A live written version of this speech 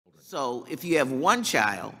So if you have one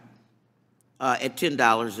child at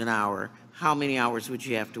 $10 an hour, how many hours would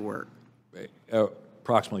you have to work?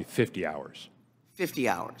 Approximately 50 hours. 50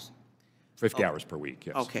 hours. 50 hours per week,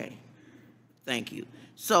 yes. Okay, thank you.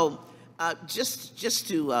 So just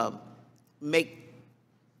to make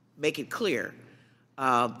it clear,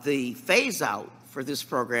 the phase out for this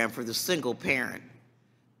program for the single parent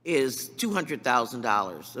is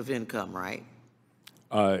 $200,000 of income, right?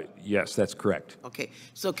 Yes, that's correct. Okay,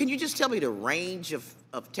 so can you just tell me the range of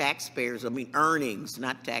taxpayers, I mean earnings,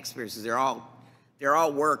 not taxpayers, they're all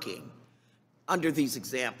working under these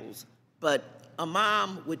examples, but a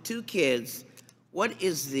mom with 2 kids, what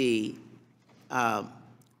is the,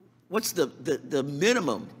 what's the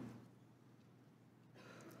minimum?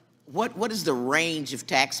 What is the range of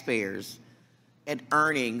taxpayers and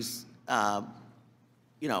earnings,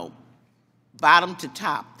 you know, bottom to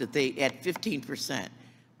top, that they, at 15%,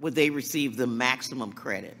 would they receive the maximum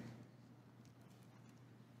credit?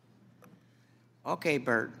 Okay,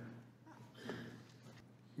 Bert.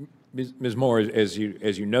 Ms. Moore, as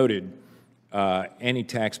you noted, any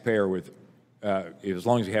taxpayer with, as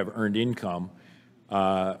long as you have earned income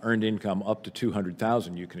up to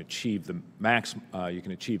 $200,000, you can achieve the maximum.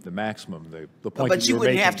 The point But you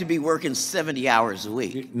wouldn't have to be working 70 hours a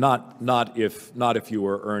week. Not if you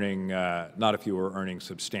were earning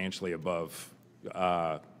substantially above,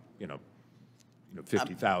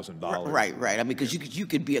 $50,000. Right. I mean, because you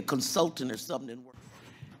could be a consultant or something and work.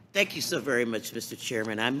 Thank you so very much, Mr.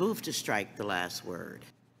 Chairman. I move to strike the last word.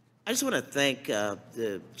 I just want to thank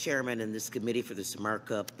the chairman and this committee for this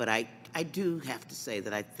markup, but I do have to say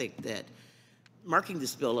that I think that marking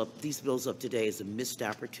these bills up today is a missed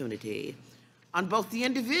opportunity on both the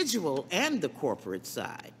individual and the corporate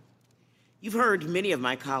side. You've heard many of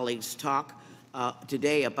my colleagues talk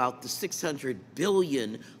today about the $600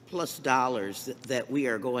 billion plus that we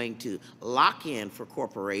are going to lock in for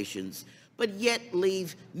corporations, but yet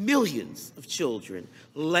leave millions of children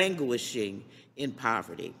languishing in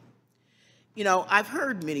poverty. You know, I've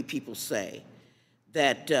heard many people say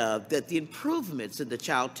that that the improvements in the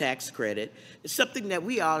child tax credit is something that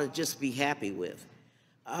we ought to just be happy with,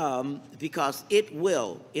 because it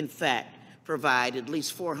will, in fact, provide at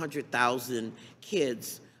least 400,000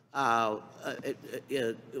 kids,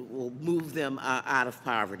 it will move them out of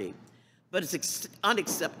poverty. But it's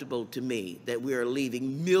unacceptable to me that we are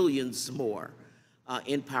leaving millions more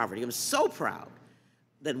in poverty. I'm so proud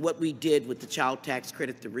that what we did with the child tax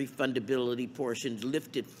credit, the refundability portion,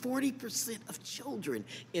 lifted 40% of children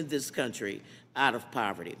in this country out of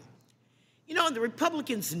poverty. You know, the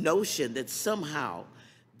Republicans' notion that somehow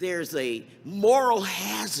there's a moral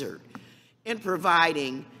hazard in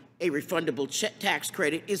providing a refundable tax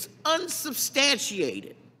credit is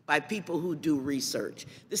unsubstantiated by people who do research.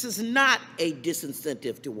 This is not a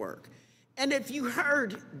disincentive to work. And if you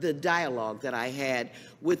heard the dialogue that I had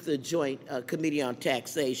with the Joint Committee on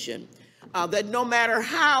Taxation, that no matter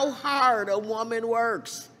how hard a woman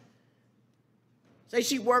works, say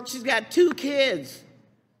she works, she's got 2 kids,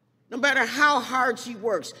 no matter how hard she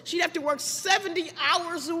works, she'd have to work 70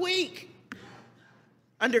 hours a week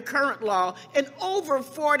under current law and over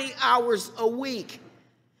 40 hours a week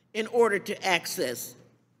in order to access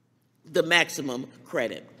the maximum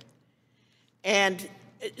credit. And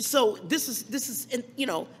so this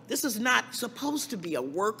is not supposed to be a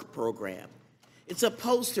work program. It's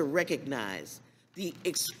supposed to recognize the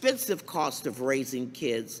expensive cost of raising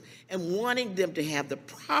kids and wanting them to have the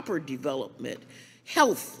proper development,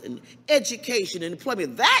 health and education and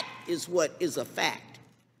employment. That is what is a fact.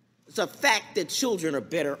 It's a fact that children are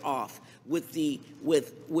better off with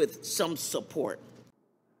some support.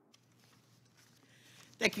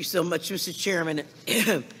 Thank you so much, Mr. Chairman.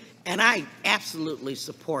 And I absolutely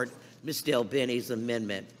support Ms. Del Benny's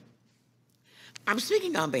amendment. I'm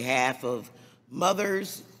speaking on behalf of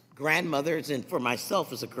mothers, grandmothers, and for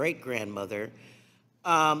myself as a great-grandmother,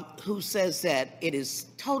 who says that it is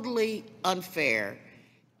totally unfair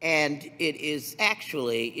and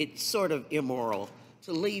it's sort of immoral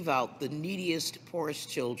to leave out the neediest, poorest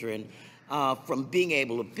children from being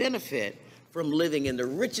able to benefit from living in the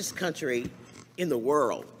richest country in the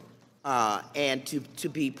world. And to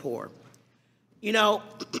be poor. You know,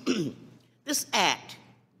 this act,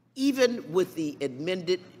 even with the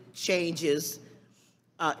amended changes,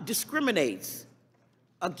 discriminates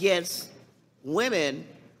against women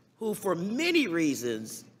who, for many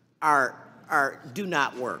reasons, do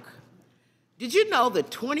not work. Did you know that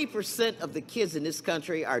 20% of the kids in this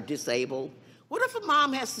country are disabled? What if a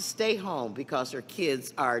mom has to stay home because her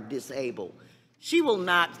kids are disabled? She will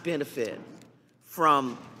not benefit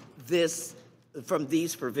from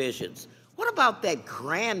these provisions. What about that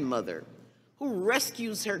grandmother who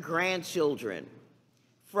rescues her grandchildren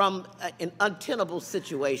from an untenable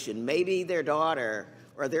situation? Maybe their daughter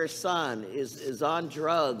or their son is on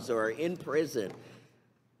drugs or in prison.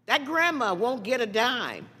 That grandma won't get a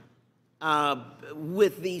dime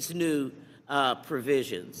with these new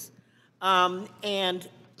provisions. And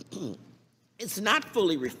it's not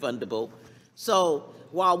fully refundable. So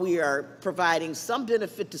while we are providing some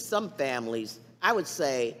benefit to some families, I would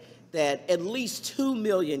say that at least 2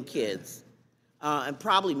 million kids, and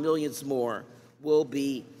probably millions more, will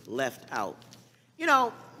be left out. You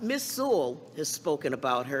know, Ms. Sewell has spoken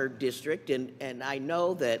about her district, and I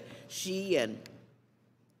know that she and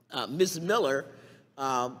Ms. Miller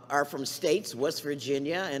are from states, West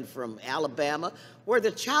Virginia and from Alabama, where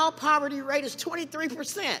the child poverty rate is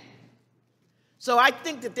 23%. So I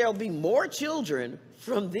think that there'll be more children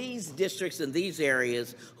from these districts and these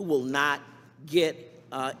areas who will not get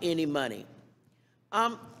any money.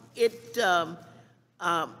 It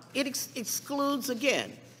excludes,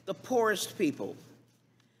 again, the poorest people.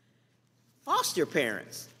 Foster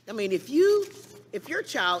parents. I mean, if your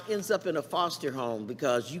child ends up in a foster home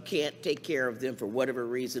because you can't take care of them for whatever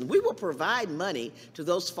reason, we will provide money to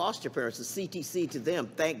those foster parents, the CTC to them,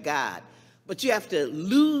 thank God. But you have to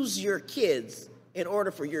lose your kids in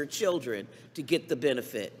order for your children to get the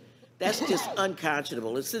benefit. That's just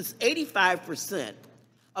unconscionable. And since 85%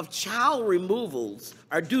 of child removals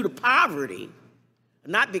are due to poverty,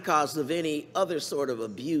 not because of any other sort of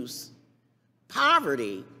abuse,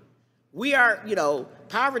 poverty,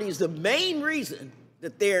 poverty is the main reason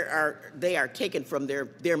that they are taken from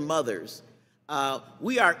their mothers.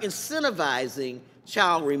 We are incentivizing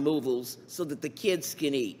child removals so that the kids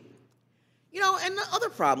can eat. And the other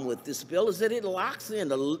problem with this bill is that it locks in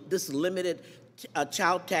this limited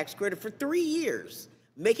child tax credit for 3 years,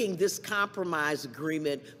 making this compromise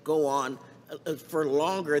agreement go on for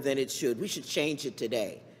longer than it should. We should change it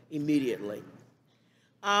today, immediately.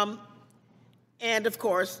 And of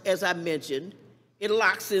course, as I mentioned, it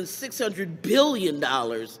locks in $600 billion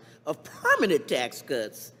of permanent tax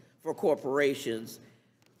cuts for corporations.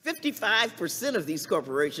 55% of these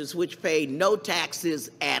corporations which pay no taxes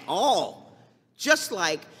at all, just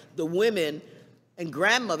like the women and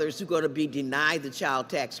grandmothers who are going to be denied the child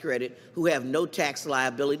tax credit, who have no tax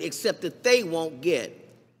liability, except that they won't get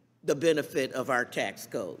the benefit of our tax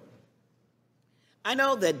code. I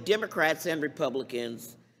know that Democrats and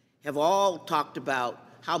Republicans have all talked about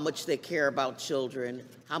how much they care about children,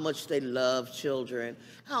 how much they love children,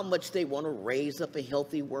 how much they want to raise up a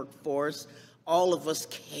healthy workforce. All of us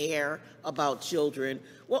care about children.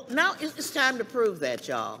 Well, now it's time to prove that,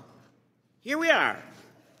 y'all. Here we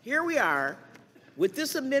are with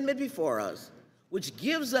this amendment before us, which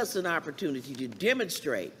gives us an opportunity to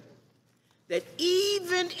demonstrate that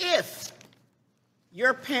even if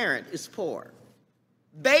your parent is poor,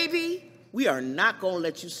 baby, we are not going to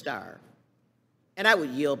let you starve. And I would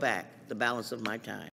yield back the balance of my time.